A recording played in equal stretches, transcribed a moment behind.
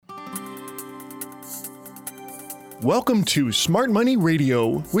Welcome to Smart Money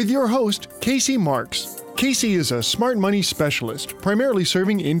Radio with your host, Casey Marks. Casey is a smart money specialist, primarily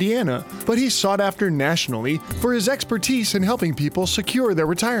serving Indiana, but he's sought after nationally for his expertise in helping people secure their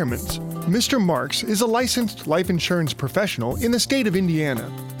retirements. Mr. Marks is a licensed life insurance professional in the state of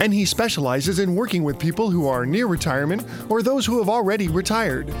Indiana, and he specializes in working with people who are near retirement or those who have already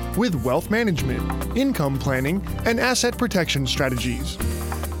retired with wealth management, income planning, and asset protection strategies.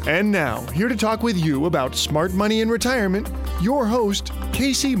 And now, here to talk with you about smart money and retirement, your host,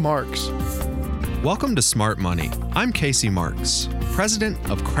 Casey Marks. Welcome to Smart Money. I'm Casey Marks, president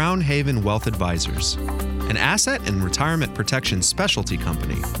of Crown Haven Wealth Advisors, an asset and retirement protection specialty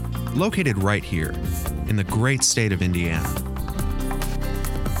company located right here in the great state of Indiana.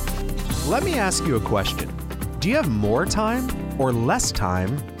 Let me ask you a question. Do you have more time or less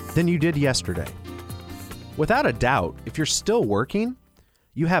time than you did yesterday? Without a doubt, if you're still working,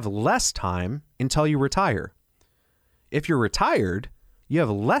 you have less time until you retire. If you're retired, you have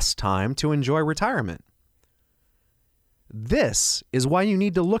less time to enjoy retirement. This is why you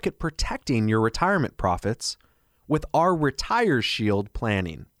need to look at protecting your retirement profits with our Retire Shield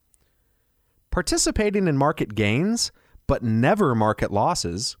planning. Participating in market gains, but never market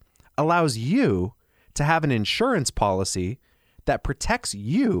losses, allows you to have an insurance policy that protects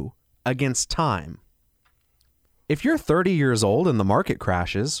you against time. If you're 30 years old and the market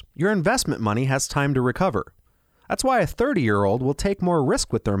crashes, your investment money has time to recover. That's why a 30-year-old will take more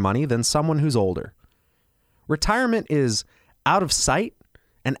risk with their money than someone who's older. Retirement is out of sight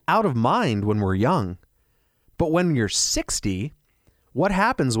and out of mind when we're young. But when you're 60, what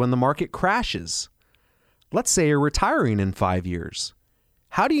happens when the market crashes? Let's say you're retiring in 5 years.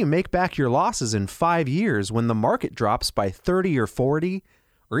 How do you make back your losses in 5 years when the market drops by 30 or 40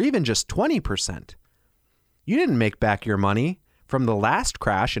 or even just 20%? You didn't make back your money from the last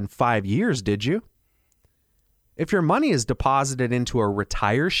crash in 5 years, did you? If your money is deposited into a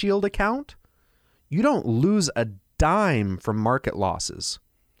Retire Shield account, you don't lose a dime from market losses.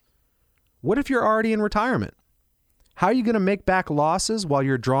 What if you're already in retirement? How are you going to make back losses while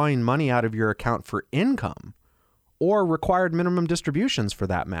you're drawing money out of your account for income or required minimum distributions for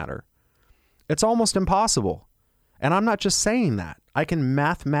that matter? It's almost impossible. And I'm not just saying that. I can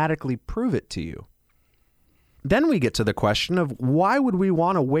mathematically prove it to you. Then we get to the question of why would we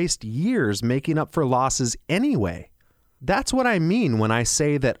want to waste years making up for losses anyway? That's what I mean when I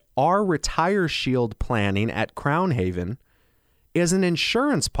say that our Retire Shield planning at Crown Haven is an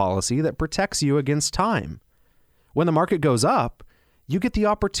insurance policy that protects you against time. When the market goes up, you get the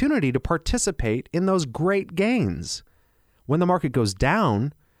opportunity to participate in those great gains. When the market goes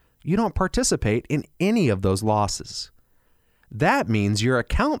down, you don't participate in any of those losses. That means your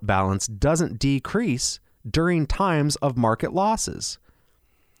account balance doesn't decrease during times of market losses.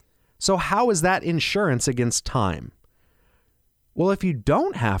 So how is that insurance against time? Well, if you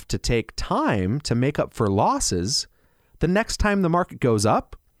don't have to take time to make up for losses, the next time the market goes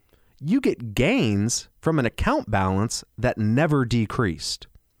up, you get gains from an account balance that never decreased.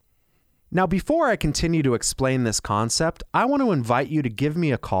 Now, before I continue to explain this concept, I want to invite you to give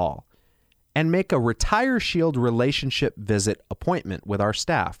me a call and make a Retire Shield relationship visit appointment with our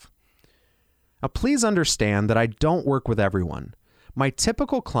staff. Now, please understand that I don't work with everyone. My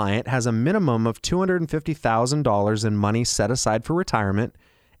typical client has a minimum of $250,000 in money set aside for retirement,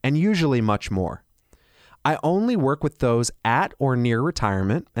 and usually much more. I only work with those at or near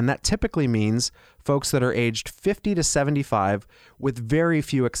retirement, and that typically means folks that are aged 50 to 75 with very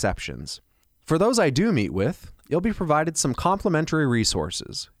few exceptions. For those I do meet with, you'll be provided some complimentary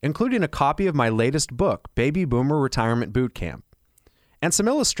resources, including a copy of my latest book, Baby Boomer Retirement Boot Camp, and some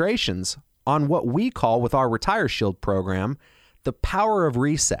illustrations on what we call with our Retire Shield program, the power of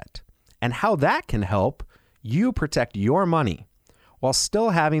reset, and how that can help you protect your money while still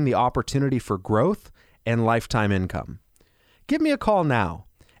having the opportunity for growth and lifetime income. Give me a call now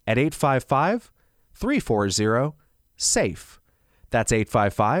at 855-340-SAFE. That's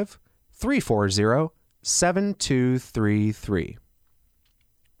 855-340-7233.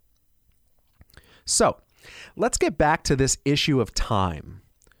 So, let's get back to this issue of time.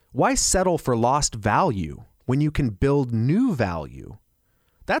 Why settle for lost value when you can build new value?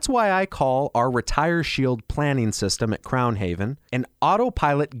 That's why I call our Retire Shield planning system at Crown Haven an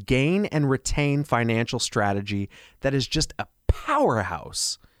autopilot gain and retain financial strategy that is just a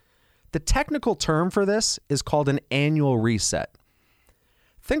powerhouse. The technical term for this is called an annual reset.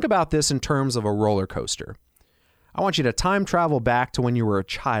 Think about this in terms of a roller coaster. I want you to time travel back to when you were a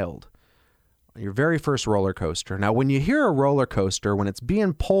child. Your very first roller coaster. Now, when you hear a roller coaster, when it's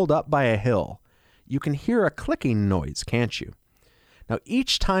being pulled up by a hill, you can hear a clicking noise, can't you? Now,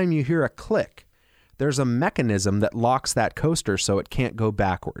 each time you hear a click, there's a mechanism that locks that coaster so it can't go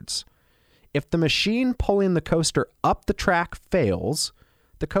backwards. If the machine pulling the coaster up the track fails,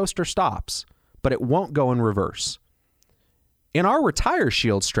 the coaster stops, but it won't go in reverse. In our Retire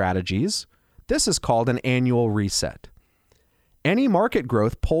Shield strategies, this is called an annual reset. Any market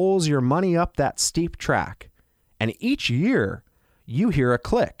growth pulls your money up that steep track, and each year you hear a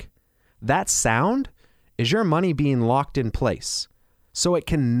click. That sound is your money being locked in place, so it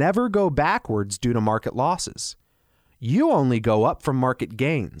can never go backwards due to market losses. You only go up from market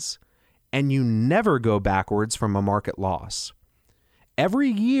gains, and you never go backwards from a market loss. Every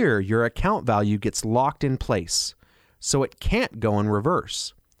year, your account value gets locked in place, so it can't go in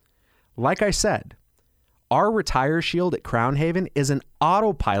reverse. Like I said, our Retire Shield at Crown Haven is an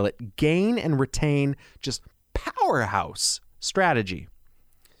autopilot gain and retain just powerhouse strategy.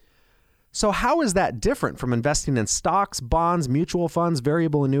 So how is that different from investing in stocks, bonds, mutual funds,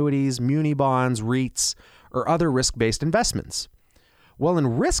 variable annuities, muni bonds, REITs, or other risk-based investments? Well,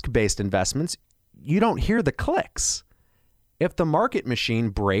 in risk-based investments, you don't hear the clicks. If the market machine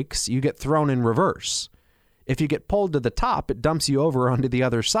breaks, you get thrown in reverse. If you get pulled to the top, it dumps you over onto the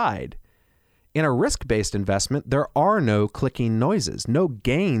other side. In a risk-based investment, there are no clicking noises. No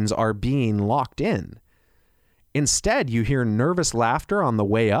gains are being locked in. Instead, you hear nervous laughter on the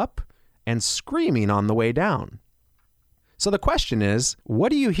way up and screaming on the way down. So the question is, what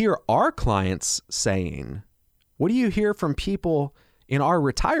do you hear our clients saying? What do you hear from people in our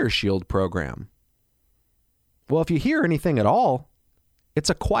Retire Shield program? Well, if you hear anything at all, it's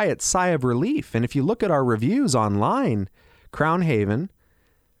a quiet sigh of relief. And if you look at our reviews online, Crown Haven,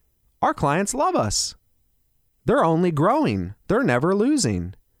 our clients love us. They're only growing. They're never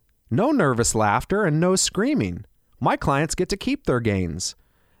losing. No nervous laughter and no screaming. My clients get to keep their gains.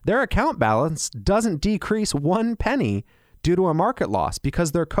 Their account balance doesn't decrease 1 penny due to a market loss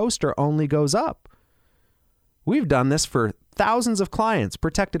because their coaster only goes up. We've done this for thousands of clients,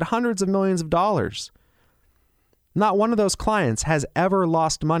 protected hundreds of millions of dollars. Not one of those clients has ever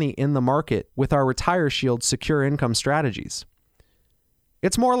lost money in the market with our Retire Shield secure income strategies.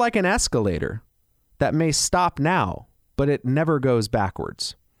 It's more like an escalator that may stop now, but it never goes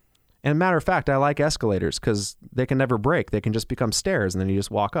backwards. And matter of fact, I like escalators because they can never break. They can just become stairs and then you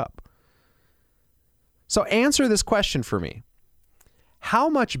just walk up. So answer this question for me. How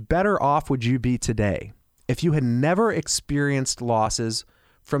much better off would you be today if you had never experienced losses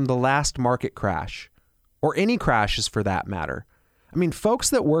from the last market crash, or any crashes for that matter? I mean, folks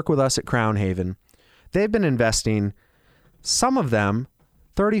that work with us at Crown Haven, they've been investing, some of them,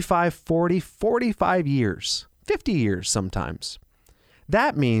 35, 40, 45 years, 50 years sometimes.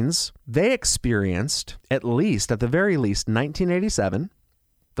 That means they experienced, at the very least, 1987,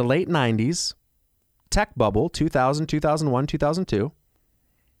 the late 90s, tech bubble, 2000, 2001, 2002,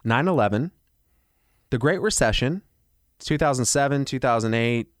 9/11, the Great Recession, 2007,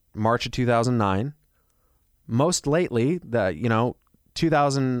 2008, March of 2009, most lately,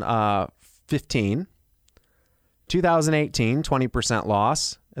 2015, 2018, 20%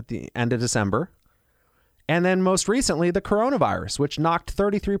 loss at the end of December. And then most recently, the coronavirus, which knocked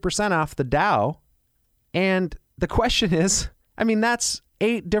 33% off the Dow. And the question is, that's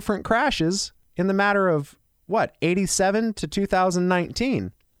 8 different crashes in the matter of, 87 to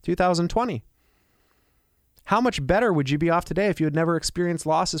 2019, 2020. How much better would you be off today if you had never experienced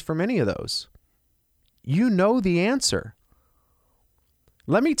losses from any of those? You know the answer.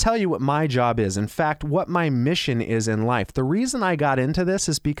 Let me tell you what my job is. In fact, what my mission is in life. The reason I got into this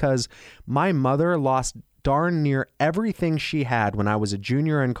is because my mother lost darn near everything she had when I was a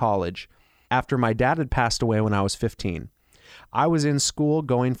junior in college after my dad had passed away when I was 15. I was in school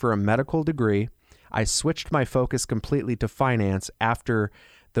going for a medical degree. I switched my focus completely to finance after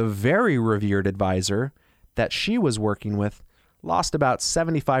the very revered advisor that she was working with lost about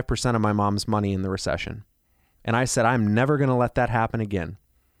 75% of my mom's money in the recession. And I said, I'm never going to let that happen again.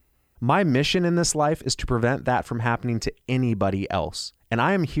 My mission in this life is to prevent that from happening to anybody else. And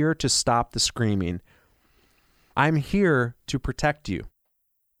I am here to stop the screaming. I'm here to protect you.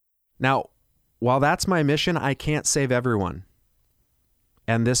 Now, while that's my mission, I can't save everyone.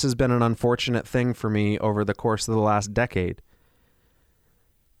 And this has been an unfortunate thing for me over the course of the last decade.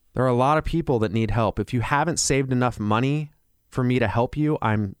 There are a lot of people that need help. If you haven't saved enough money for me to help you,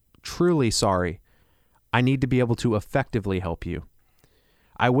 I'm truly sorry. I need to be able to effectively help you.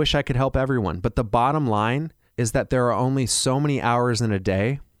 I wish I could help everyone, but the bottom line is that there are only so many hours in a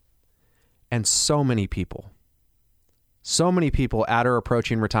day and so many people at or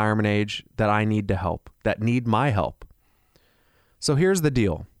approaching retirement age that I need to help, that need my help. So here's the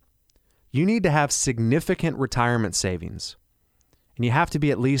deal. You need to have significant retirement savings, and you have to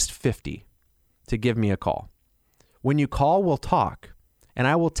be at least 50. to give me a call. When you call, we'll talk, and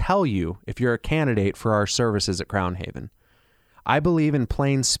I will tell you if you're a candidate for our services at Crown Haven. I believe in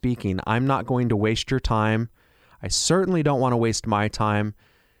plain speaking. I'm not going to waste your time. I certainly don't want to waste my time.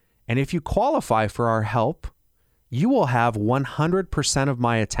 And if you qualify for our help, you will have 100% of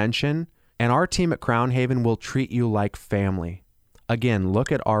my attention, and our team at Crown Haven will treat you like family. Again,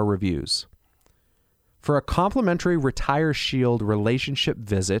 look at our reviews. For a complimentary Retire Shield relationship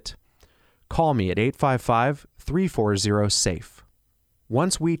visit, call me at 855-340-SAFE.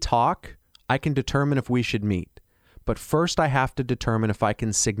 Once we talk, I can determine if we should meet. But first, I have to determine if I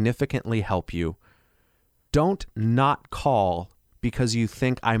can significantly help you. Don't not call because you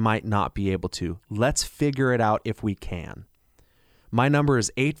think I might not be able to. Let's figure it out if we can. My number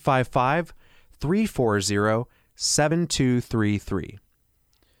is 855-340-7233.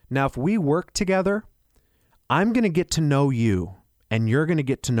 Now, if we work together, I'm going to get to know you, and you're going to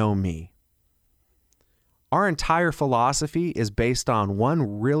get to know me. Our entire philosophy is based on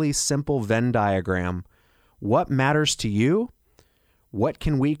one really simple Venn diagram. What matters to you? What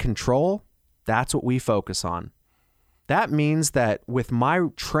can we control? That's what we focus on. That means that with my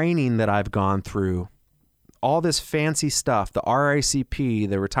training that I've gone through, all this fancy stuff, the RICP,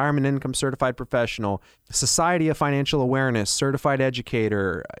 the Retirement Income Certified Professional, Society of Financial Awareness, Certified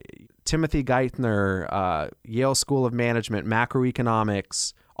Educator, Timothy Geithner, Yale School of Management,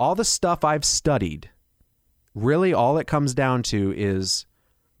 macroeconomics, all the stuff I've studied, really all it comes down to is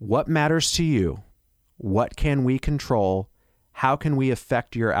what matters to you? What can we control? How can we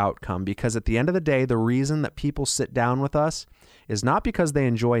affect your outcome? Because at the end of the day, the reason that people sit down with us is not because they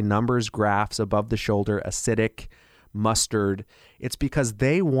enjoy numbers, graphs, above the shoulder, acidic, mustard. It's because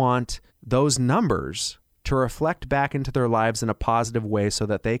they want those numbers to reflect back into their lives in a positive way so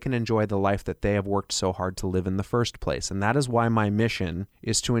that they can enjoy the life that they have worked so hard to live in the first place. And that is why my mission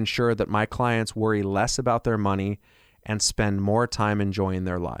is to ensure that my clients worry less about their money and spend more time enjoying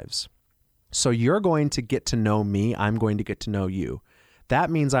their lives. So you're going to get to know me. I'm going to get to know you. That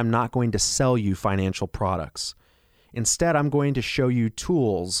means I'm not going to sell you financial products. Instead, I'm going to show you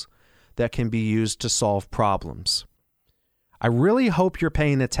tools that can be used to solve problems. I really hope you're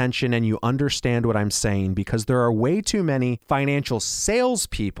paying attention and you understand what I'm saying, because there are way too many financial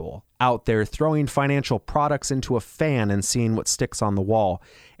salespeople out there throwing financial products into a fan and seeing what sticks on the wall.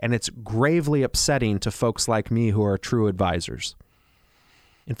 And it's gravely upsetting to folks like me who are true advisors.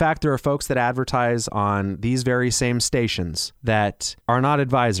 In fact, there are folks that advertise on these very same stations that are not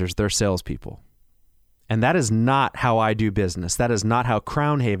advisors, they're salespeople. And that is not how I do business. That is not how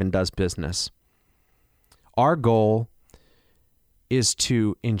Crown Haven does business. Our goal is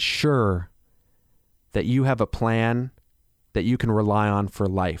to ensure that you have a plan that you can rely on for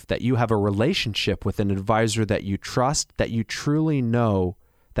life, that you have a relationship with an advisor that you trust, that you truly know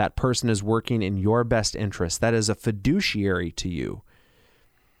that person is working in your best interest, that is a fiduciary to you,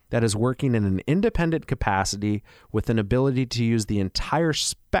 that is working in an independent capacity with an ability to use the entire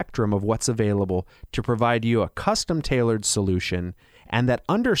spectrum of what's available to provide you a custom-tailored solution, and that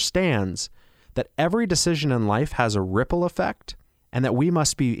understands that every decision in life has a ripple effect, and that we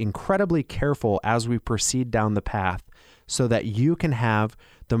must be incredibly careful as we proceed down the path so that you can have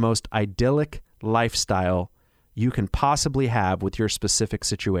the most idyllic lifestyle you can possibly have with your specific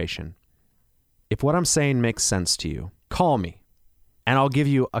situation. If what I'm saying makes sense to you, call me. And I'll give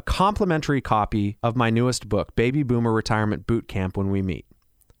you a complimentary copy of my newest book, Baby Boomer Retirement Boot Camp, when we meet.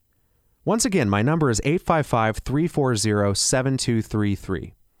 Once again, my number is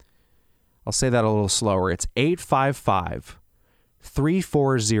 855-340-7233. I'll say that a little slower. It's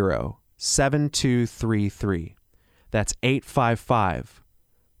 855-340-7233. That's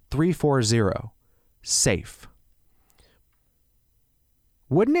 855-340-SAFE.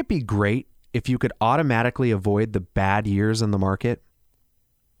 Wouldn't it be great if you could automatically avoid the bad years in the market?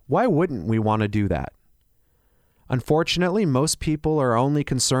 Why wouldn't we want to do that? Unfortunately, most people are only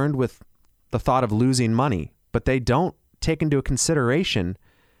concerned with the thought of losing money, but they don't take into consideration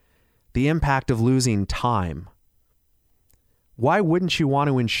the impact of losing time. Why wouldn't you want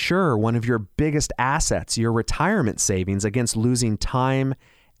to insure one of your biggest assets, your retirement savings, against losing time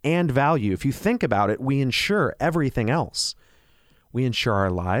and value? If you think about it, we insure everything else. We insure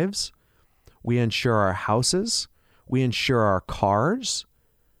our lives. We insure our houses. We insure our cars.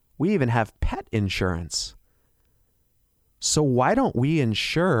 We even have pet insurance. So why don't we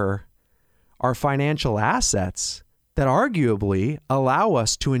insure our financial assets that arguably allow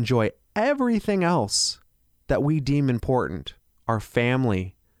us to enjoy everything else that we deem important? Our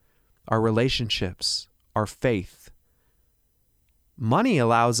family, our relationships, our faith. Money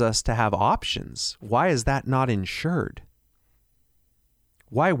allows us to have options. Why is that not insured?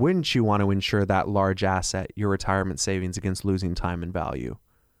 Why wouldn't you want to insure that large asset, your retirement savings, against losing time and value?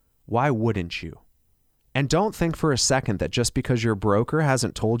 Why wouldn't you? And don't think for a second that just because your broker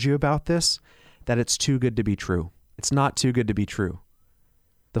hasn't told you about this, that it's too good to be true. It's not too good to be true.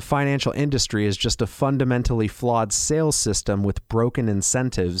 The financial industry is just a fundamentally flawed sales system with broken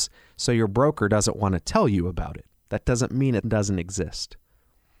incentives, so your broker doesn't want to tell you about it. That doesn't mean it doesn't exist.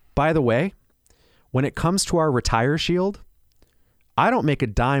 By the way, when it comes to our Retire Shield, I don't make a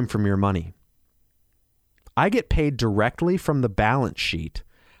dime from your money. I get paid directly from the balance sheet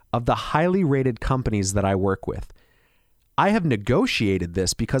of the highly rated companies that I work with. I have negotiated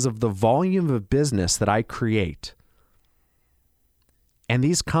this because of the volume of business that I create. And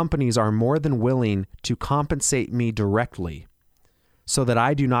these companies are more than willing to compensate me directly so that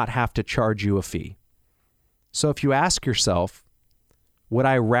I do not have to charge you a fee. So if you ask yourself, would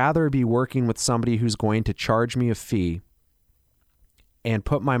I rather be working with somebody who's going to charge me a fee and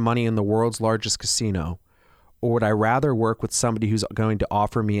put my money in the world's largest casino, or would I rather work with somebody who's going to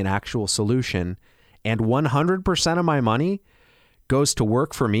offer me an actual solution and 100% of my money goes to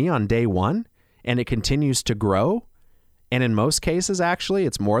work for me on day one and it continues to grow? And in most cases, actually,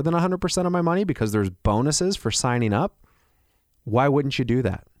 it's more than 100% of my money because there's bonuses for signing up. Why wouldn't you do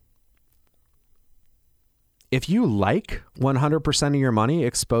that? If you like 100% of your money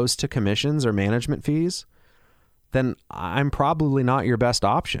exposed to commissions or management fees, then I'm probably not your best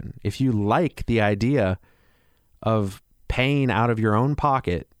option. If you like the idea of paying out of your own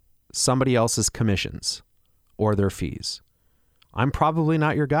pocket somebody else's commissions or their fees, I'm probably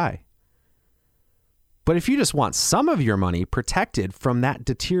not your guy. But if you just want some of your money protected from that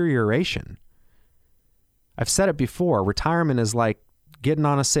deterioration, I've said it before, retirement is like getting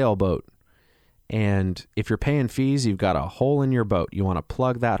on a sailboat. And if you're paying fees, you've got a hole in your boat. You want to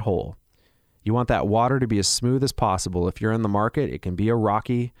plug that hole. You want that water to be as smooth as possible. If you're in the market, it can be a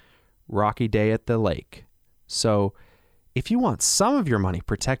rocky day at the lake. So if you want some of your money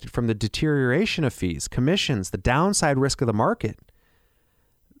protected from the deterioration of fees, commissions, the downside risk of the market,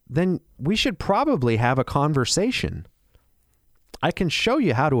 then we should probably have a conversation. I can show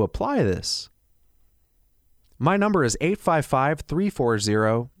you how to apply this. My number is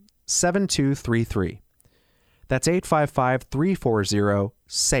 855-340-7233. That's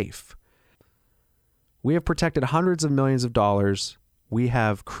 855-340-SAFE. We have protected hundreds of millions of dollars. We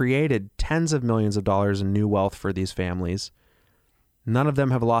have created tens of millions of dollars in new wealth for these families. None of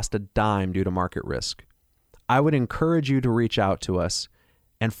them have lost a dime due to market risk. I would encourage you to reach out to us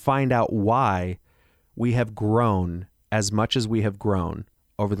and find out why we have grown as much as we have grown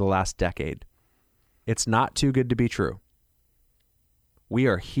over the last decade. It's not too good to be true. We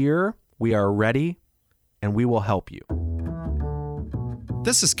are here, we are ready, and we will help you.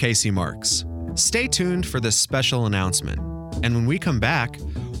 This is Casey Marks. Stay tuned for this special announcement. And when we come back,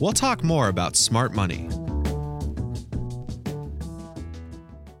 we'll talk more about smart money.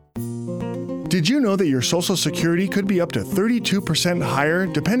 Did you know that your Social Security could be up to 32% higher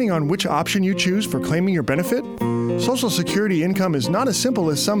depending on which option you choose for claiming your benefit? Social Security income is not as simple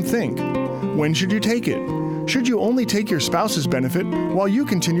as some think. When should you take it? Should you only take your spouse's benefit while you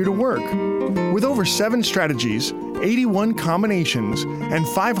continue to work? With over 7 strategies, 81 combinations, and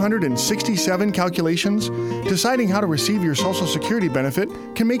 567 calculations, deciding how to receive your Social Security benefit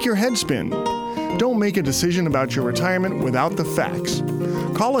can make your head spin. Don't make a decision about your retirement without the facts.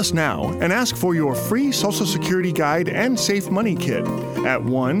 Call us now and ask for your free Social Security guide and Safe Money Kit at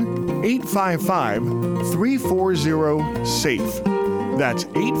 1-855-340-SAFE. That's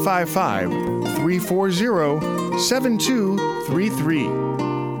 855-340-7233.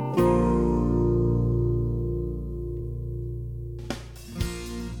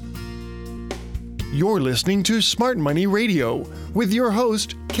 You're listening to Smart Money Radio with your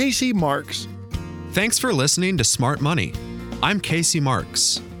host, Casey Marks. Thanks for listening to Smart Money. I'm Casey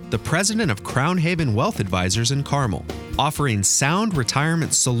Marks, the president of Crown Haven Wealth Advisors in Carmel, offering sound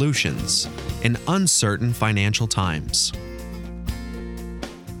retirement solutions in uncertain financial times.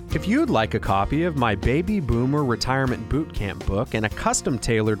 If you'd like a copy of my Baby Boomer Retirement Bootcamp book and a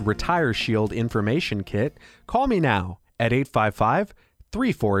custom-tailored Retire Shield information kit, call me now at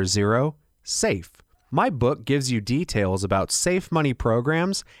 855-340-SAFE. My book gives you details about safe money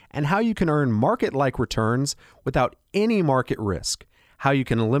programs and how you can earn market-like returns without any market risk, how you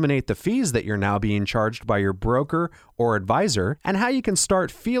can eliminate the fees that you're now being charged by your broker or advisor, and how you can start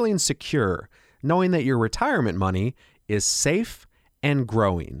feeling secure, knowing that your retirement money is safe and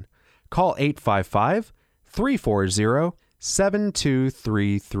growing. Call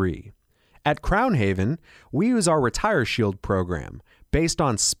 855-340-7233. At Crown Haven, we use our Retire Shield program, based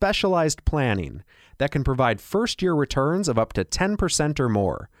on specialized planning that can provide first-year returns of up to 10% or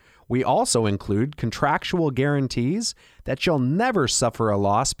more. We also include contractual guarantees that you'll never suffer a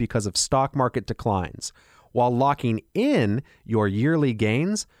loss because of stock market declines, while locking in your yearly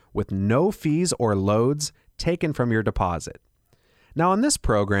gains with no fees or loads taken from your deposit. Now, on this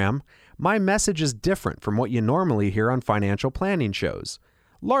program, my message is different from what you normally hear on financial planning shows,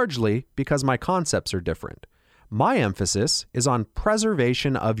 largely because my concepts are different. My emphasis is on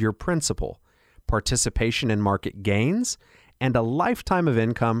preservation of your principal, participation in market gains, and a lifetime of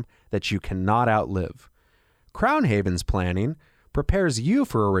income that you cannot outlive. Crown Haven's planning prepares you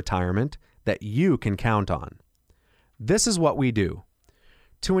for a retirement that you can count on. This is what we do.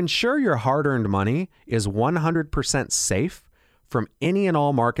 To ensure your hard-earned money is 100% safe from any and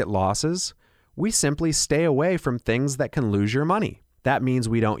all market losses, we simply stay away from things that can lose your money. That means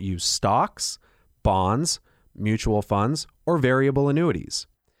we don't use stocks, bonds, mutual funds, or variable annuities.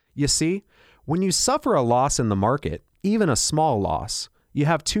 You see, when you suffer a loss in the market, even a small loss, you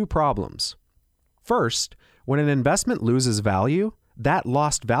have two problems. First, when an investment loses value, that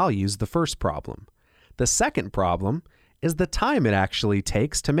lost value is the first problem. The second problem is the time it actually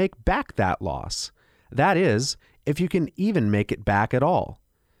takes to make back that loss. That is, if you can even make it back at all.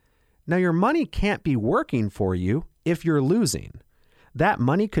 Now, your money can't be working for you if you're losing. That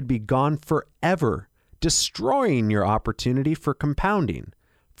money could be gone forever, destroying your opportunity for compounding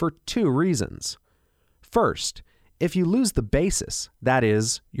for two reasons. First, if you lose the basis, that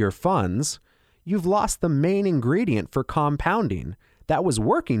is, your funds, you've lost the main ingredient for compounding that was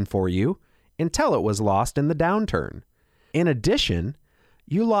working for you until it was lost in the downturn. In addition,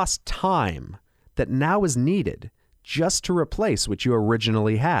 you lost time that now is needed just to replace what you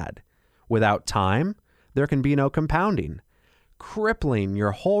originally had. Without time, there can be no compounding, crippling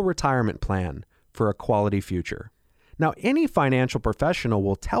your whole retirement plan for a quality future. Now, any financial professional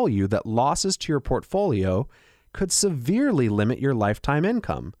will tell you that losses to your portfolio could severely limit your lifetime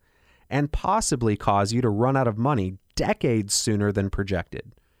income and possibly cause you to run out of money decades sooner than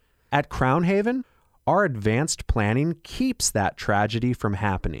projected. At Crown Haven, our advanced planning keeps that tragedy from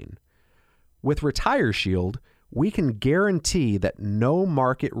happening. With Retire Shield, we can guarantee that no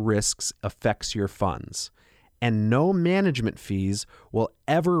market risks affects your funds, and no management fees will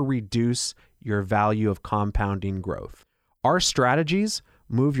ever reduce your value of compounding growth. Our strategies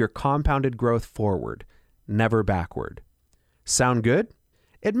move your compounded growth forward, never backward. Sound good?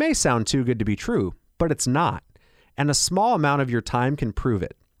 It may sound too good to be true, but it's not, and a small amount of your time can prove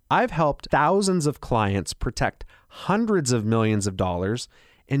it. I've helped thousands of clients protect hundreds of millions of dollars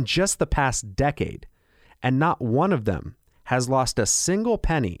in just the past decade, and not one of them has lost a single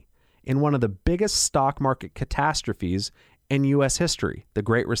penny in one of the biggest stock market catastrophes in U.S. history, the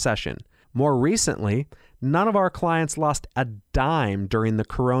Great Recession. More recently, none of our clients lost a dime during the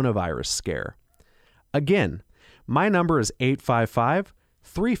coronavirus scare. Again, my number is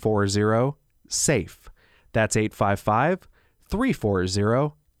 855-340-SAFE. That's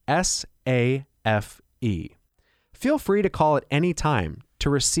 855-340-SAFE. Feel free to call at any time to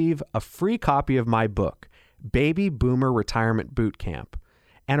receive a free copy of my book, Baby Boomer Retirement Boot Camp,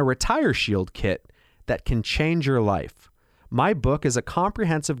 and a Retire Shield kit that can change your life. My book is a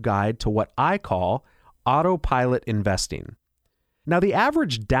comprehensive guide to what I call autopilot investing. Now, the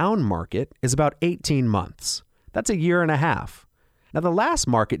average down market is about 18 months. That's a year and a half. Now, the last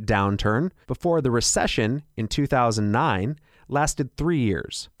market downturn before the recession in 2009 lasted 3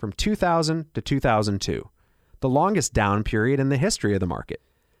 years, from 2000 to 2002, the longest down period in the history of the market.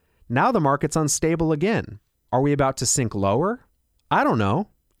 Now the market's unstable again. Are we about to sink lower? I don't know.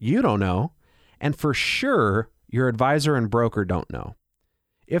 You don't know. And for sure, your advisor and broker don't know.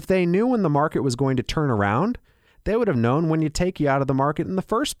 If they knew when the market was going to turn around, they would have known when to take you out of the market in the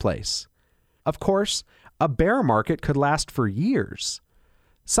first place. Of course, a bear market could last for years.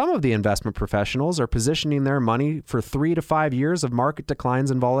 Some of the investment professionals are positioning their money for 3 to 5 years of market declines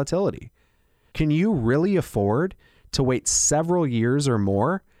and volatility. Can you really afford to wait several years or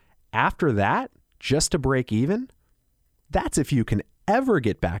more after that just to break even? That's if you can ever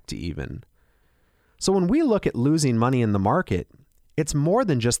get back to even. So when we look at losing money in the market, it's more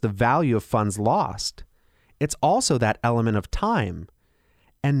than just the value of funds lost. It's also that element of time,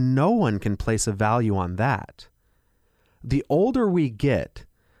 and no one can place a value on that. The older we get,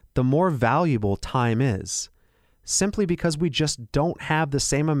 the more valuable time is, simply because we just don't have the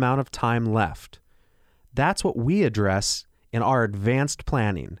same amount of time left. That's what we address in our advanced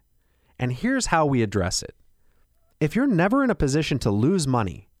planning. And here's how we address it. If you're never in a position to lose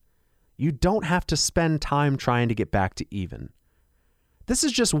money, you don't have to spend time trying to get back to even. This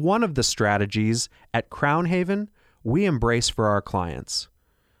is just one of the strategies at Crown Haven we embrace for our clients.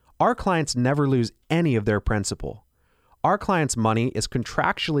 Our clients never lose any of their principal. Our clients' money is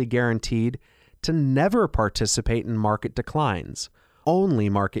contractually guaranteed to never participate in market declines, only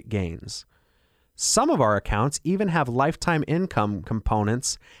market gains. Some of our accounts even have lifetime income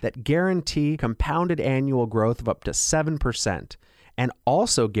components that guarantee compounded annual growth of up to 7% and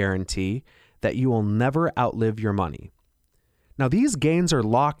also guarantee that you will never outlive your money. Now, these gains are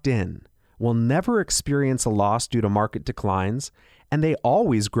locked in, will never experience a loss due to market declines, and they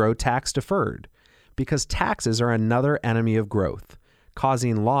always grow tax deferred because taxes are another enemy of growth,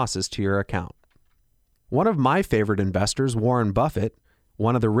 causing losses to your account. One of my favorite investors, Warren Buffett,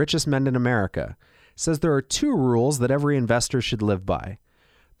 one of the richest men in America, says there are 2 rules that every investor should live by.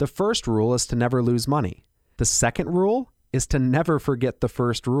 The first rule is to never lose money. The second rule is to never forget the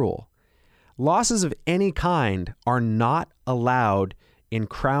first rule. Losses of any kind are not allowed in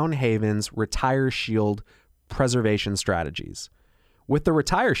Crown Haven's Retire Shield preservation strategies. With the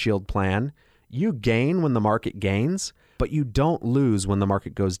Retire Shield plan, you gain when the market gains, but you don't lose when the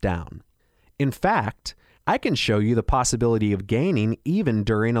market goes down. In fact, I can show you the possibility of gaining even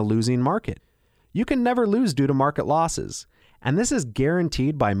during a losing market. You can never lose due to market losses, and this is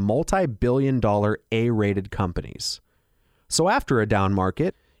guaranteed by multi-billion-dollar A-rated companies. So after a down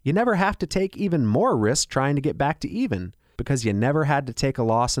market, you never have to take even more risk trying to get back to even because you never had to take a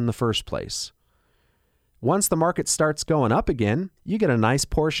loss in the first place. Once the market starts going up again, you get a nice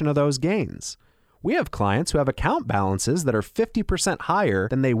portion of those gains. We have clients who have account balances that are 50% higher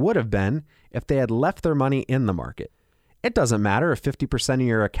than they would have been if they had left their money in the market. It doesn't matter if 50% of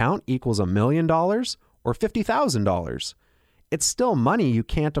your account equals $1 million or $50,000. It's still money you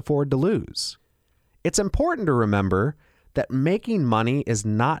can't afford to lose. It's important to remember that making money is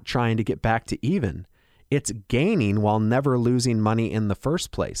not trying to get back to even. It's gaining while never losing money in the first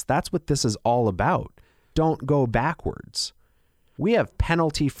place. That's what this is all about. Don't go backwards. We have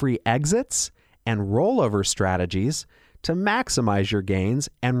penalty-free exits and rollover strategies to maximize your gains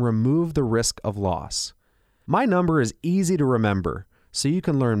and remove the risk of loss. My number is easy to remember, so you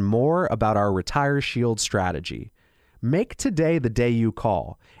can learn more about our Retire Shield strategy. Make today the day you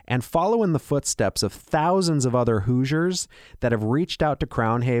call and follow in the footsteps of thousands of other Hoosiers that have reached out to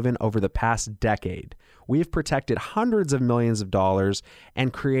Crown Haven over the past decade. We've protected hundreds of millions of dollars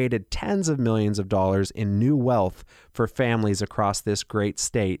and created tens of millions of dollars in new wealth for families across this great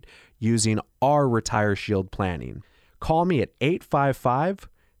state using our Retire Shield planning. Call me at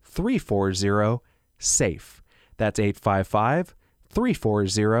 855-340-SAFE. That's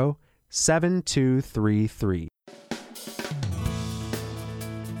 855-340-7233.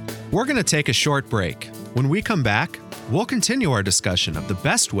 We're going to take a short break. When we come back, we'll continue our discussion of the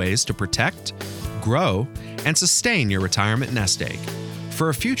best ways to protect, grow, and sustain your retirement nest egg for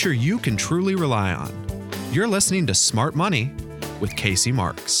a future you can truly rely on. You're listening to Smart Money with Casey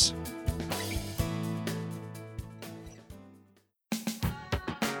Marks.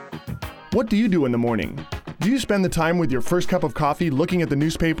 What do you do in the morning? Do you spend the time with your first cup of coffee looking at the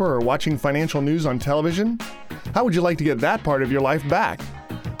newspaper or watching financial news on television? How would you like to get that part of your life back?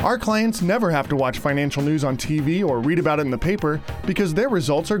 Our clients never have to watch financial news on TV or read about it in the paper because their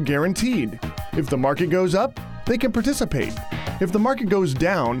results are guaranteed. If the market goes up, they can participate. If the market goes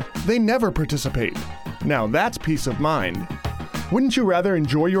down, they never participate. Now that's peace of mind. Wouldn't you rather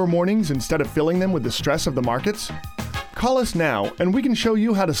enjoy your mornings instead of filling them with the stress of the markets? Call us now and we can show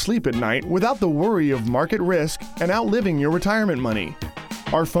you how to sleep at night without the worry of market risk and outliving your retirement money.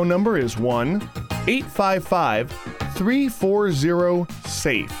 Our phone number is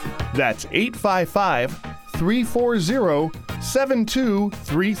 1-855-340-SAFE. That's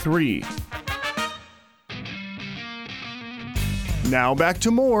 855-340-7233. Now back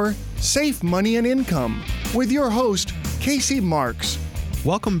to more Safe Money and Income with your host, Casey Marks.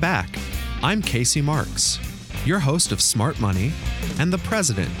 Welcome back. I'm Casey Marks, your host of Smart Money and the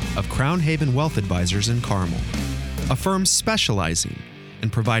president of Crown Haven Wealth Advisors in Carmel, a firm specializing in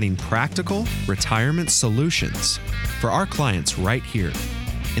providing practical retirement solutions for our clients right here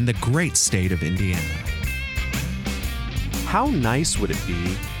in the great state of Indiana. How nice would it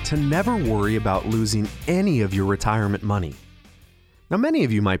be to never worry about losing any of your retirement money? Now, many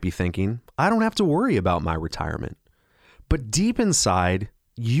of you might be thinking, I don't have to worry about my retirement. But deep inside,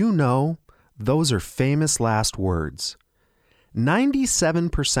 you know those are famous last words.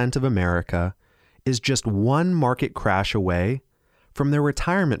 97% of America is just one market crash away from their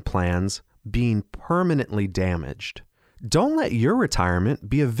retirement plans being permanently damaged. Don't let your retirement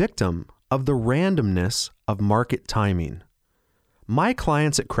be a victim of the randomness of market timing. My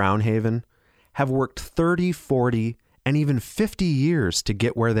clients at Crown Haven have worked 30, 40, and even 50 years to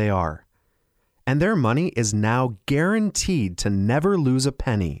get where they are. and their money is now guaranteed to never lose a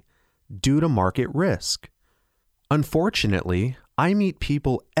penny due to market risk. Unfortunately, I meet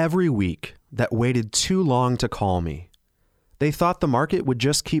people every week that waited too long to call me. They thought the market would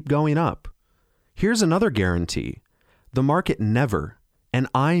just keep going up. Here's another guarantee. The market never, and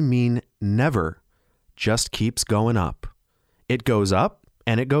I mean never, just keeps going up. It goes up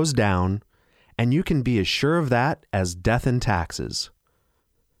and it goes down, and you can be as sure of that as death and taxes.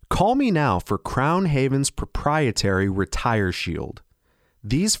 Call me now for Crown Haven's proprietary Retire Shield.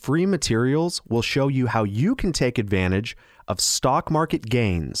 These free materials will show you how you can take advantage of stock market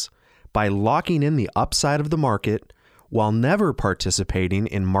gains by locking in the upside of the market while never participating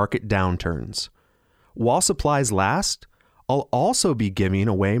in market downturns. While supplies last, I'll also be giving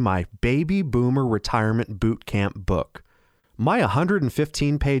away my Baby Boomer Retirement Bootcamp book. My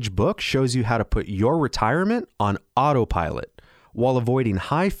 115-page book shows you how to put your retirement on autopilot while avoiding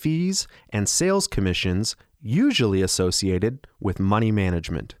high fees and sales commissions usually associated with money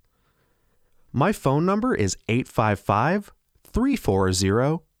management. My phone number is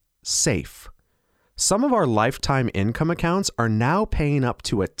 855-340-SAFE. Some of our lifetime income accounts are now paying up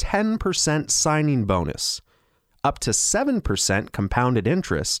to a 10% signing bonus, up to 7% compounded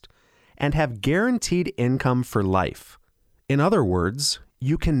interest, and have guaranteed income for life. In other words,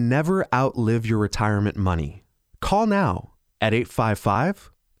 you can never outlive your retirement money. Call now at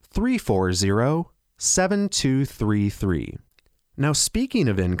 855-340-7233. Now, speaking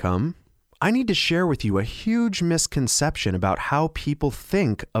of income, I need to share with you a huge misconception about how people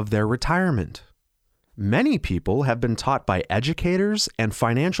think of their retirement. Many people have been taught by educators and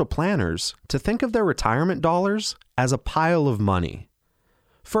financial planners to think of their retirement dollars as a pile of money.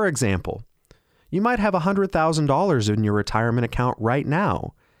 For example, you might have $100,000 in your retirement account right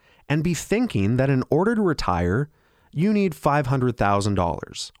now and be thinking that in order to retire, you need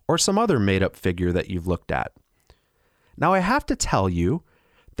 $500,000 or some other made-up figure that you've looked at. Now, I have to tell you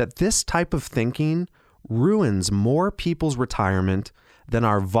that this type of thinking ruins more people's retirement than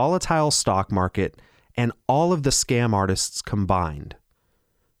our volatile stock market and all of the scam artists combined.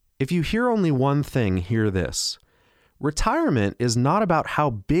 If you hear only one thing, hear this. Retirement is not about how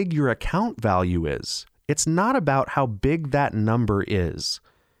big your account value is. It's not about how big that number is.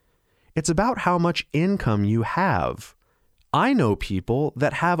 It's about how much income you have. I know people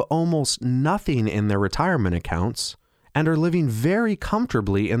that have almost nothing in their retirement accounts and are living very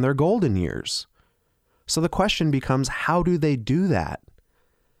comfortably in their golden years. So the question becomes, how do they do that?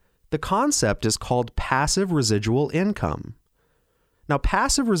 The concept is called passive residual income. Now,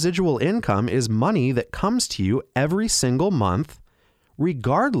 passive residual income is money that comes to you every single month,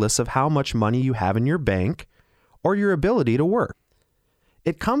 regardless of how much money you have in your bank or your ability to work.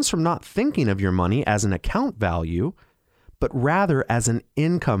 It comes from not thinking of your money as an account value, but rather as an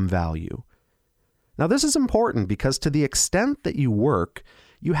income value. Now, this is important because to the extent that you work,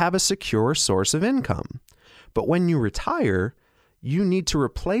 you have a secure source of income. But when you retire, you need to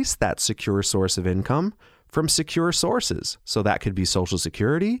replace that secure source of income from secure sources. So that could be Social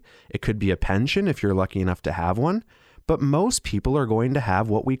Security, it could be a pension if you're lucky enough to have one, but most people are going to have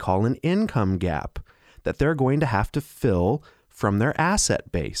what we call an income gap that they're going to have to fill from their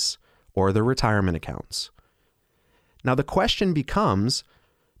asset base or their retirement accounts. Now the question becomes,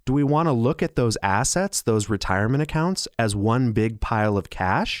 do we want to look at those assets, those retirement accounts, as one big pile of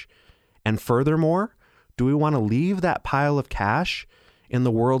cash? And furthermore, do we want to leave that pile of cash in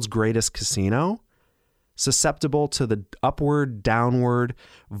the world's greatest casino, susceptible to the upward, downward,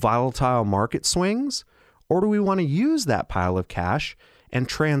 volatile market swings? Or do we want to use that pile of cash and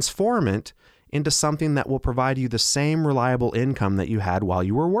transform it into something that will provide you the same reliable income that you had while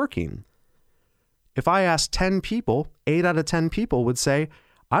you were working? If I asked 10 people, 8 out of 10 people would say,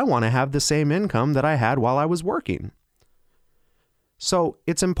 I want to have the same income that I had while I was working. So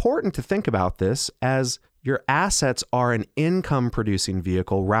it's important to think about this as your assets are an income-producing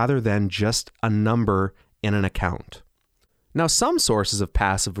vehicle rather than just a number in an account. Now, some sources of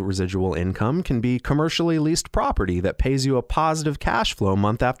passive residual income can be commercially leased property that pays you a positive cash flow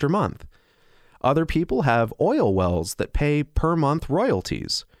month after month. Other people have oil wells that pay per month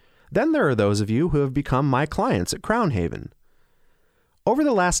royalties. Then there are those of you who have become my clients at Crown Haven. Over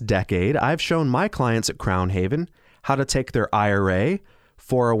the last decade, I've shown my clients at Crown Haven how to take their IRA,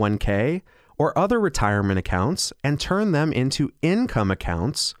 401k, or other retirement accounts and turn them into income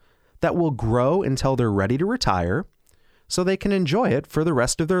accounts that will grow until they're ready to retire so they can enjoy it for the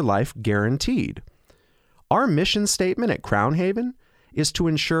rest of their life guaranteed. Our mission statement at Crown Haven is to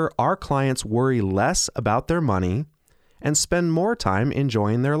ensure our clients worry less about their money and spend more time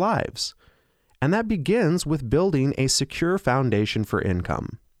enjoying their lives. And that begins with building a secure foundation for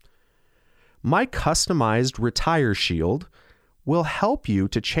income. My customized Retire Shield will help you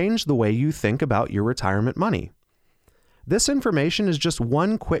to change the way you think about your retirement money. This information is just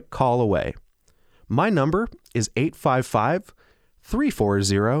one quick call away. My number is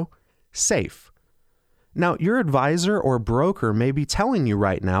 855-340-SAFE. Now, your advisor or broker may be telling you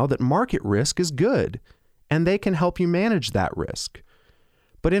right now that market risk is good, and they can help you manage that risk.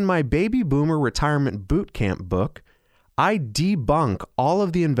 But in my Baby Boomer Retirement Bootcamp book, I debunk all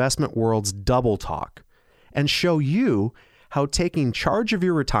of the investment world's double talk and show you how taking charge of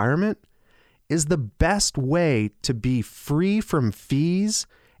your retirement is the best way to be free from fees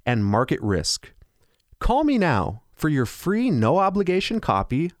and market risk. Call me now for your free no-obligation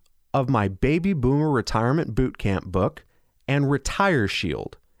copy of my Baby Boomer Retirement Bootcamp book and Retire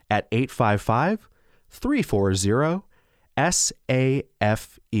Shield at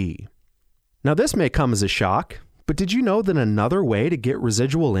 855-340-SAFE. Now, this may come as a shock, but did you know that another way to get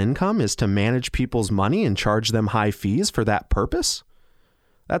residual income is to manage people's money and charge them high fees for that purpose?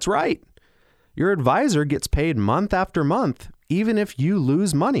 That's right. Your advisor gets paid month after month, even if you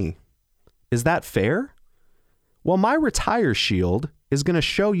lose money. Is that fair? Well, my Retire Shield is going to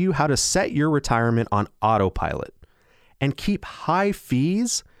show you how to set your retirement on autopilot and keep high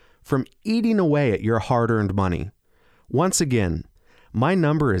fees from eating away at your hard-earned money. Once again, my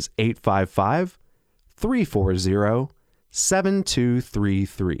number is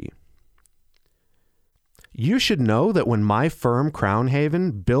 855-340-7233. You should know that when my firm Crown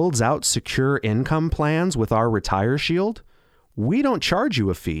Haven builds out secure income plans with our Retire Shield, we don't charge you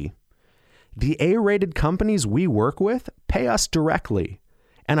a fee. The A-rated companies we work with pay us directly,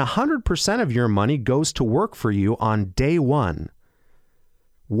 and 100% of your money goes to work for you on day one.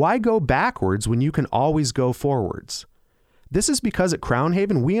 Why go backwards when you can always go forwards? This is because at Crown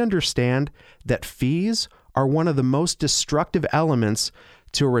Haven, we understand that fees are one of the most destructive elements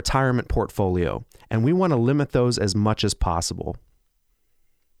to a retirement portfolio, and we want to limit those as much as possible.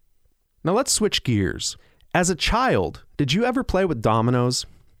 Now let's switch gears. As a child, did you ever play with dominoes?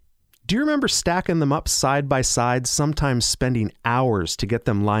 Do you remember stacking them up side by side, sometimes spending hours to get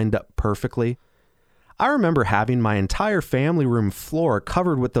them lined up perfectly? I remember having my entire family room floor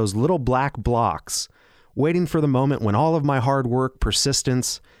covered with those little black blocks, waiting for the moment when all of my hard work,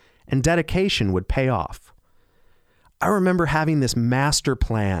 persistence, and dedication would pay off. I remember having this master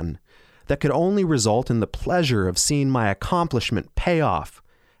plan that could only result in the pleasure of seeing my accomplishment pay off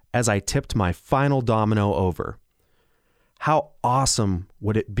as I tipped my final domino over. How awesome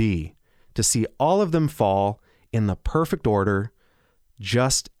would it be to see all of them fall in the perfect order,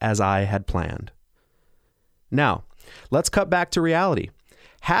 just as I had planned? Now, let's cut back to reality.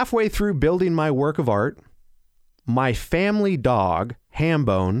 Halfway through building my work of art, my family dog,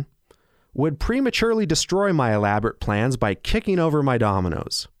 Hambone, would prematurely destroy my elaborate plans by kicking over my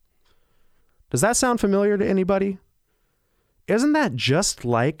dominoes. Does that sound familiar to anybody? Isn't that just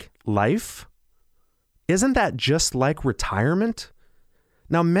like life? Isn't that just like retirement?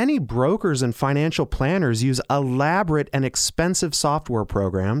 Now, many brokers and financial planners use elaborate and expensive software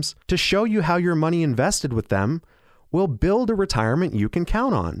programs to show you how your money invested with them will build a retirement you can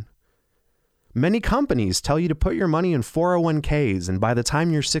count on. Many companies tell you to put your money in 401ks, and by the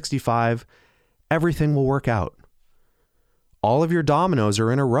time you're 65, everything will work out. All of your dominoes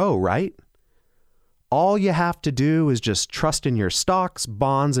are in a row, right? All you have to do is just trust in your stocks,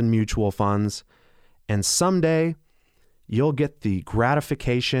 bonds, and mutual funds, and someday you'll get the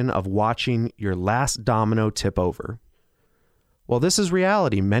gratification of watching your last domino tip over. Well, this is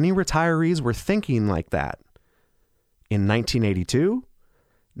reality. Many retirees were thinking like that. In 1982,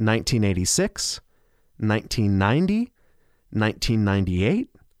 1986, 1990, 1998,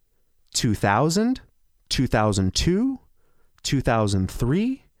 2000, 2002,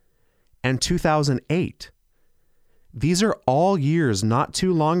 2003, and 2008. These are all years not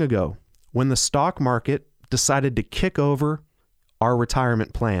too long ago when the stock market decided to kick over our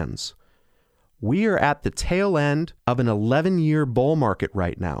retirement plans. We are at the tail end of an 11-year bull market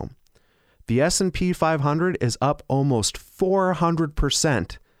right now. The S&P 500 is up almost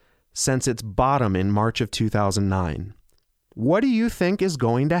 400% since its bottom in March of 2009. What do you think is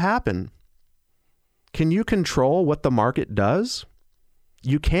going to happen? Can you control what the market does?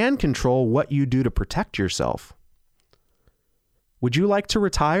 You can control what you do to protect yourself. Would you like to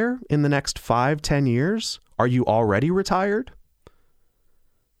retire in the next 5-10 years? Are you already retired?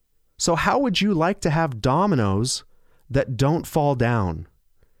 So how would you like to have dominoes that don't fall down?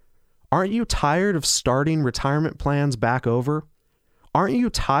 Aren't you tired of starting retirement plans back over? Aren't you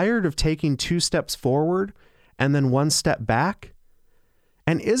tired of taking 2 steps forward and then 1 step back?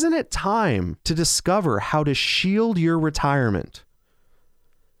 And isn't it time to discover how to shield your retirement?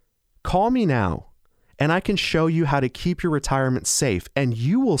 Call me now, and I can show you how to keep your retirement safe, and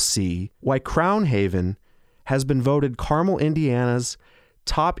you will see why Crown Haven has been voted Carmel, Indiana's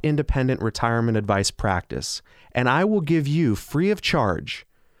top independent retirement advice practice. And I will give you, free of charge,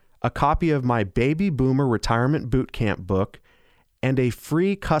 a copy of my Baby Boomer Retirement Bootcamp book and a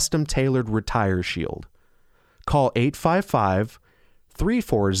free custom-tailored Retire Shield. Call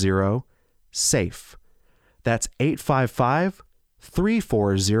 855-340-SAFE. That's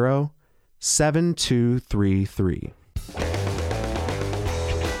 855-340-7233.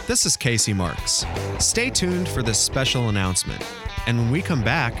 This is Casey Marks. Stay tuned for this special announcement. And when we come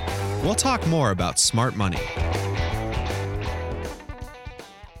back, we'll talk more about smart money.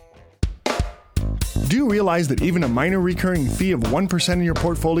 Do you realize that even a minor recurring fee of 1% in your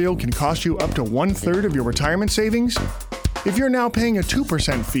portfolio can cost you up to 1/3 of your retirement savings? If you're now paying a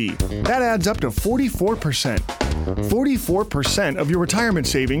 2% fee, that adds up to 44%. 44% of your retirement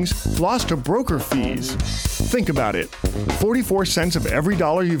savings lost to broker fees. Think about it. 44 cents of every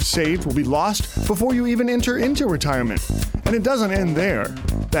dollar you've saved will be lost before you even enter into retirement. And it doesn't end there.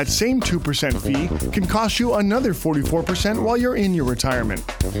 That same 2% fee can cost you another 44% while you're in your retirement.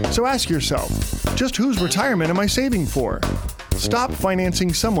 So ask yourself, just whose retirement am I saving for? Stop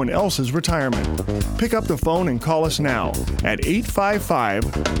financing someone else's retirement. Pick up the phone and call us now at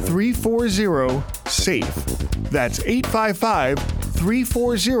 855-340-SAFE. That's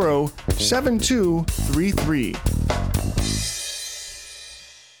 855-340-7233.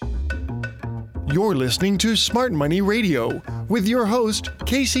 You're listening to Smart Money Radio with your host,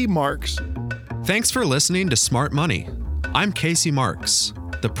 Casey Marks. Thanks for listening to Smart Money. I'm Casey Marks,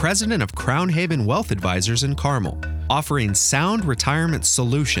 the president of Crown Haven Wealth Advisors in Carmel, offering sound retirement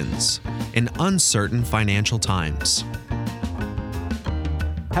solutions in uncertain financial times.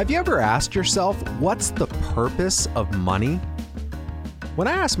 Have you ever asked yourself, what's the purpose of money? When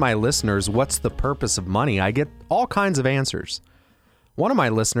I ask my listeners what's the purpose of money, I get all kinds of answers. One of my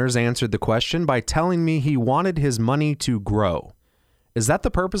listeners answered the question by telling me he wanted his money to grow. Is that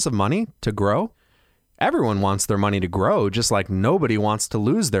the purpose of money, to grow? Everyone wants their money to grow, just like nobody wants to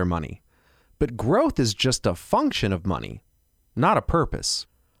lose their money. But growth is just a function of money, not a purpose.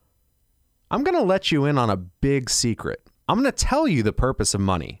 I'm going to let you in on a big secret. I'm going to tell you the purpose of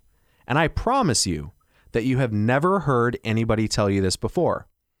money, and I promise you that you have never heard anybody tell you this before.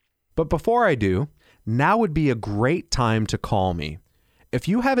 But before I do, now would be a great time to call me. If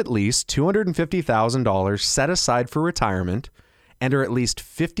you have at least $250,000 set aside for retirement and are at least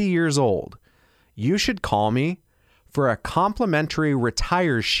 50 years old, you should call me for a complimentary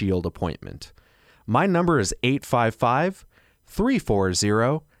Retire Shield appointment. My number is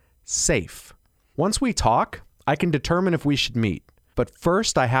 855-340-SAFE. Once we talk, I can determine if we should meet. But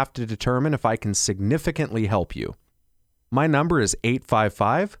first, I have to determine if I can significantly help you. My number is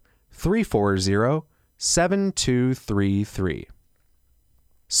 855-340-7233.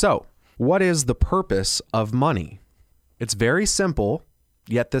 So, what is the purpose of money? It's very simple,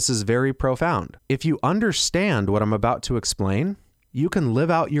 yet this is very profound. If you understand what I'm about to explain, you can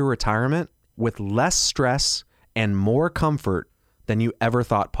live out your retirement with less stress and more comfort than you ever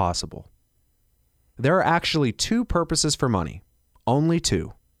thought possible. There are actually two purposes for money. Only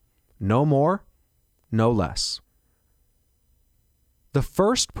two. No more, no less. The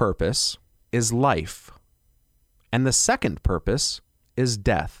first purpose is life, and the second purpose is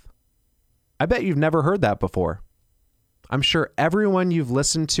death. I bet you've never heard that before. I'm sure everyone you've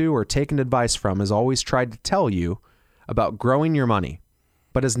listened to or taken advice from has always tried to tell you about growing your money,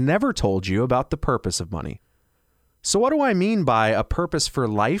 but has never told you about the purpose of money. So what do I mean by a purpose for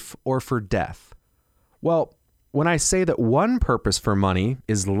life or for death? Well, when I say that one purpose for money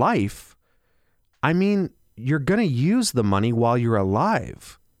is life, I mean you're going to use the money while you're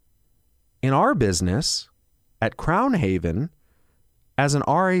alive. In our business, at Crown Haven, as an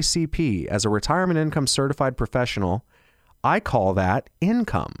RACP, as a retirement income certified professional, I call that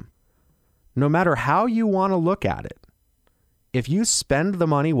income. No matter how you want to look at it, if you spend the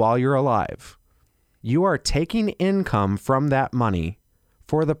money while you're alive, you are taking income from that money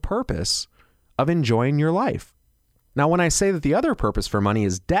for the purpose of enjoying your life. Now, when I say that the other purpose for money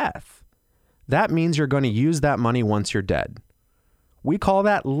is death, that means you're going to use that money once you're dead. We call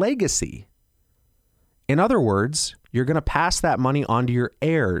that legacy. In other words, you're going to pass that money on to your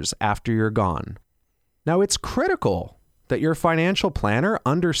heirs after you're gone. Now, it's critical that your financial planner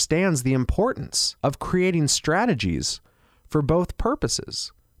understands the importance of creating strategies for both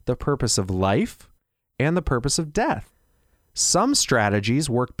purposes, the purpose of life and the purpose of death. Some strategies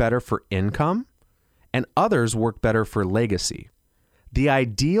work better for income and others work better for legacy. The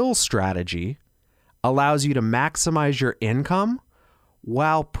ideal strategy allows you to maximize your income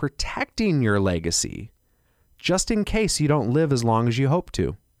while protecting your legacy, just in case you don't live as long as you hope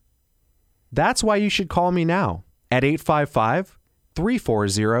to. That's why you should call me now at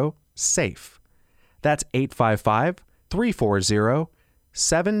 855-340-SAFE. That's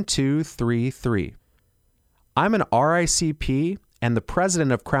 855-340-7233. I'm an RICP and the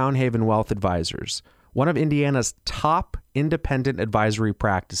president of Crown Haven Wealth Advisors, one of Indiana's top independent advisory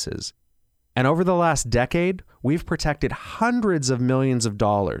practices. And over the last decade, we've protected hundreds of millions of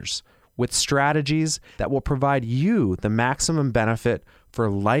dollars with strategies that will provide you the maximum benefit for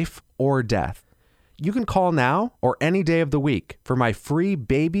life or death. You can call now or any day of the week for my free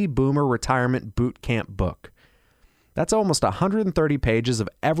Baby Boomer Retirement Boot Camp book. That's almost 130 pages of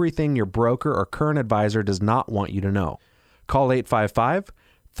everything your broker or current advisor does not want you to know. Call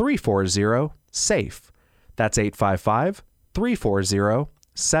 855-340-SAFE. That's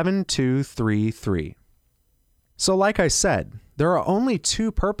 855-340-7233. So like I said, there are only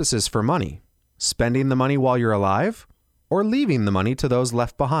two purposes for money: spending the money while you're alive or leaving the money to those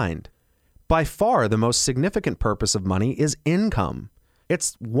left behind. By far, the most significant purpose of money is income.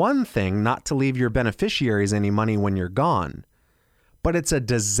 It's one thing not to leave your beneficiaries any money when you're gone, but it's a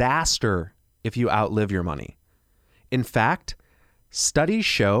disaster if you outlive your money. In fact, studies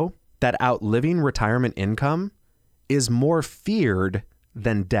show that outliving retirement income is more feared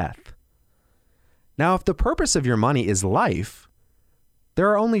than death. Now, if the purpose of your money is life, there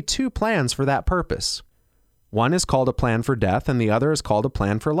are only two plans for that purpose. One is called a plan for death, and the other is called a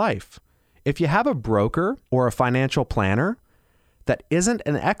plan for life. If you have a broker or a financial planner that isn't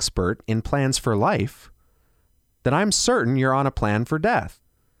an expert in plans for life, then I'm certain you're on a plan for death.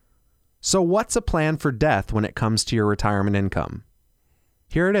 So what's a plan for death when it comes to your retirement income?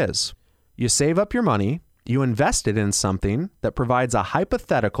 Here it is. You save up your money, you invest it in something that provides a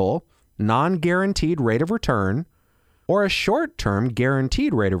hypothetical, non-guaranteed rate of return, or a short-term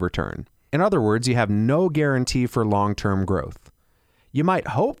guaranteed rate of return. In other words, you have no guarantee for long-term growth. You might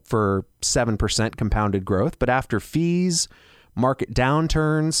hope for 7% compounded growth, but after fees, market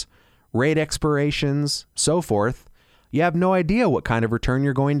downturns, rate expirations, so forth, you have no idea what kind of return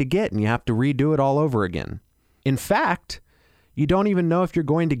you're going to get, and you have to redo it all over again. In fact, you don't even know if you're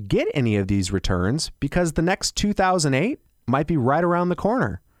going to get any of these returns because the next 2008 might be right around the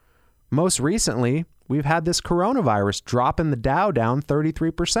corner. Most recently, we've had this coronavirus dropping the Dow down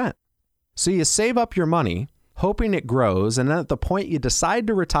 33%. So you save up your money, hoping it grows, and then at the point you decide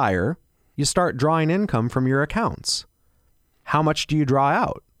to retire, you start drawing income from your accounts. How much do you draw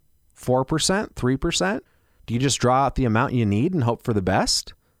out? 4%? 3%? Do you just draw out the amount you need and hope for the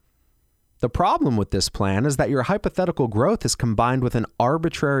best? The problem with this plan is that your hypothetical growth is combined with an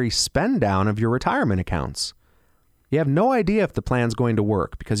arbitrary spend down of your retirement accounts. You have no idea if the plan's going to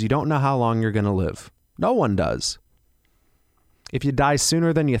work because you don't know how long you're going to live. No one does. If you die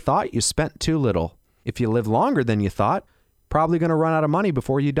sooner than you thought, you spent too little. If you live longer than you thought, probably going to run out of money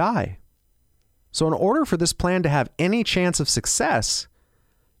before you die. So in order for this plan to have any chance of success,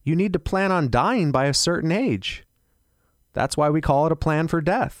 you need to plan on dying by a certain age. That's why we call it a plan for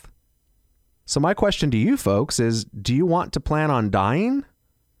death. So my question to you folks is, do you want to plan on dying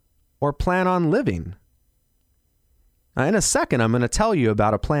or plan on living? Now, in a second, I'm going to tell you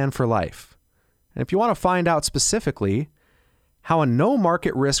about a plan for life. And if you want to find out specifically how a no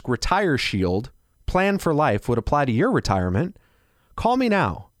market risk Retire Shield plan for life would apply to your retirement, call me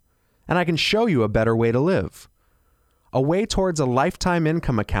now, and I can show you a better way to live. A way towards a lifetime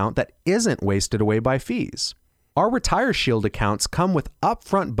income account that isn't wasted away by fees. Our Retire Shield accounts come with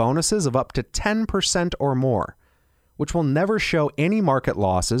upfront bonuses of up to 10% or more, which will never show any market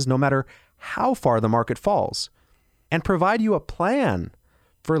losses no matter how far the market falls, and provide you a plan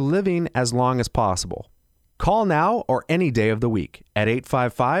for living as long as possible. Call now or any day of the week at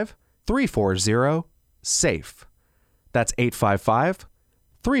 855-340-SAFE. That's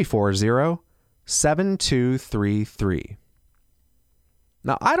 855-340-7233.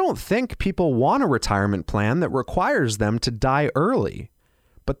 Now, I don't think people want a retirement plan that requires them to die early,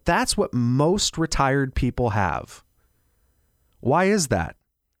 but that's what most retired people have. Why is that?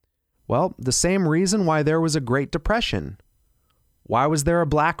 Well, the same reason why there was a Great Depression. Why was there a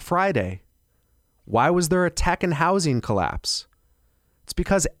Black Friday? Why was there a tech and housing collapse? It's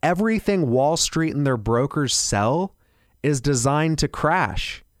because everything Wall Street and their brokers sell is designed to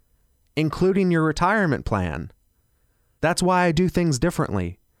crash, including your retirement plan. That's why I do things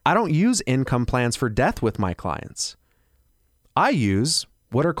differently. I don't use income plans for death with my clients. I use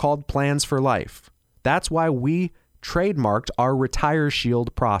what are called plans for life. That's why we trademarked our Retire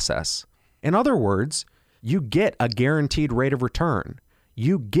Shield process. In other words, you get a guaranteed rate of return.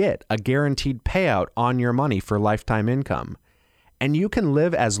 You get a guaranteed payout on your money for lifetime income. and you can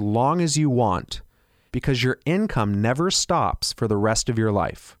live as long as you want because your income never stops for the rest of your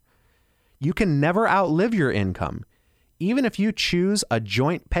life. You can never outlive your income, even if you choose a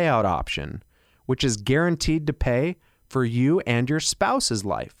joint payout option, which is guaranteed to pay for you and your spouse's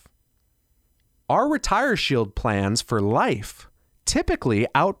life. Our Retire Shield plans for life typically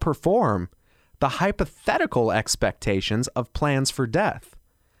outperform the hypothetical expectations of plans for death.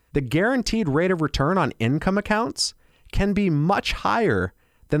 The guaranteed rate of return on income accounts can be much higher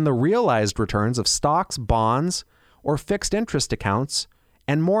than the realized returns of stocks, bonds, or fixed interest accounts,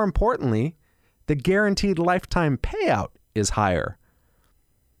 and more importantly, the guaranteed lifetime payout is higher.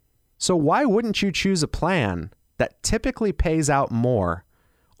 So why wouldn't you choose a plan that typically pays out more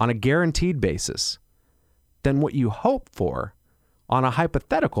on a guaranteed basis than what you hope for on a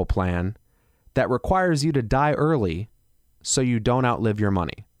hypothetical plan that requires you to die early so you don't outlive your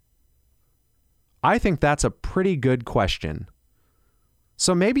money? I think that's a pretty good question.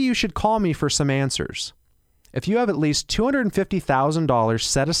 So maybe you should call me for some answers. If you have at least $250,000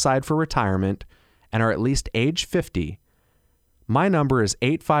 set aside for retirement and are at least age 50, my number is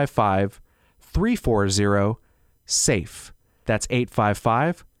 855-340-SAFE. That's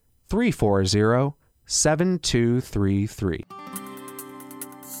 855-340-7233.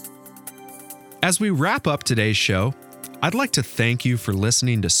 As we wrap up today's show, I'd like to thank you for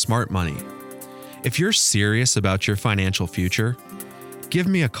listening to Smart Money. If you're serious about your financial future, give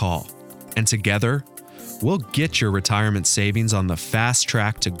me a call, and together, we'll get your retirement savings on the fast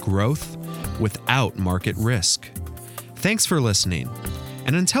track to growth without market risk. Thanks for listening,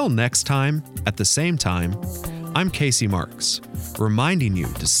 and until next time, at the same time, I'm Casey Marks, reminding you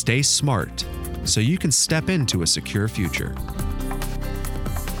to stay smart so you can step into a secure future.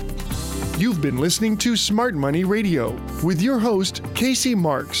 You've been listening to Smart Money Radio with your host, Casey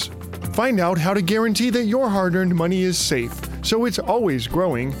Marks. Find out how to guarantee that your hard-earned money is safe, so it's always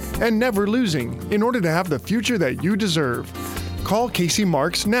growing and never losing in order to have the future that you deserve. Call Casey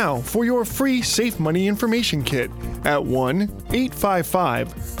Marks now for your free Safe Money Information Kit at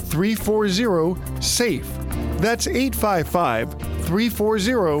 1-855-340-SAFE. That's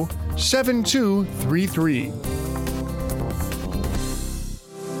 855-340-7233.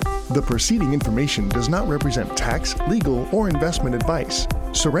 The preceding information does not represent tax, legal, or investment advice.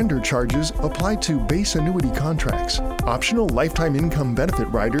 Surrender charges apply to base annuity contracts. Optional lifetime income benefit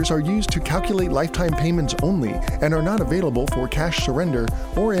riders are used to calculate lifetime payments only and are not available for cash surrender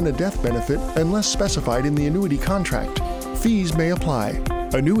or in a death benefit unless specified in the annuity contract. Fees may apply.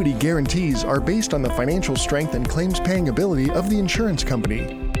 Annuity guarantees are based on the financial strength and claims paying ability of the insurance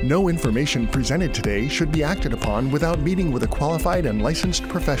company. No information presented today should be acted upon without meeting with a qualified and licensed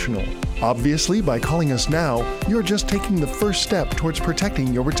professional. Obviously, by calling us now, you're just taking the first step towards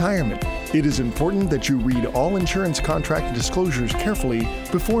protecting your retirement. It is important that you read all insurance contract disclosures carefully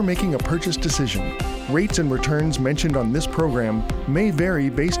before making a purchase decision. Rates and returns mentioned on this program may vary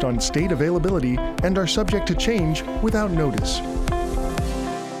based on state availability and are subject to change without notice.